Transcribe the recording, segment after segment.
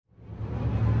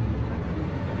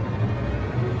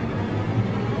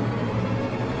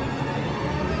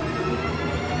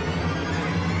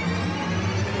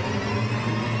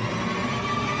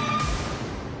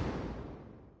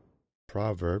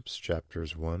Proverbs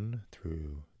chapters 1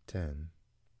 through 10,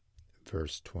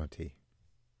 verse 20.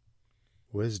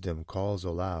 Wisdom calls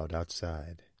aloud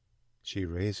outside. She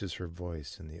raises her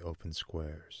voice in the open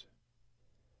squares.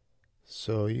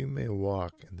 So you may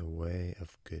walk in the way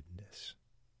of goodness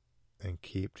and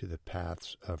keep to the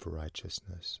paths of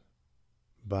righteousness.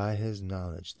 By his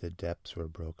knowledge the depths were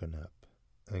broken up,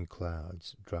 and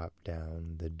clouds dropped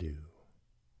down the dew.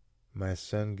 My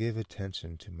son, give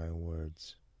attention to my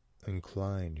words.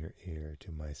 Incline your ear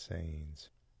to my sayings.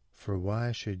 For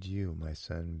why should you, my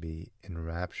son, be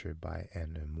enraptured by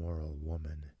an immoral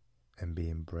woman, and be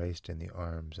embraced in the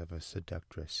arms of a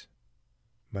seductress?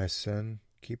 My son,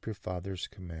 keep your father's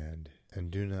command, and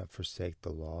do not forsake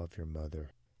the law of your mother.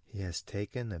 He has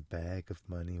taken a bag of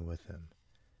money with him,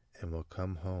 and will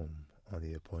come home on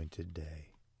the appointed day.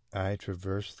 I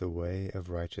traverse the way of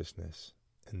righteousness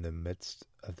in the midst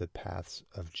of the paths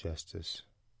of justice.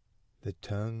 The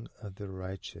tongue of the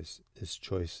righteous is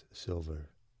choice silver.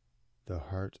 The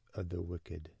heart of the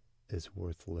wicked is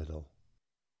worth little.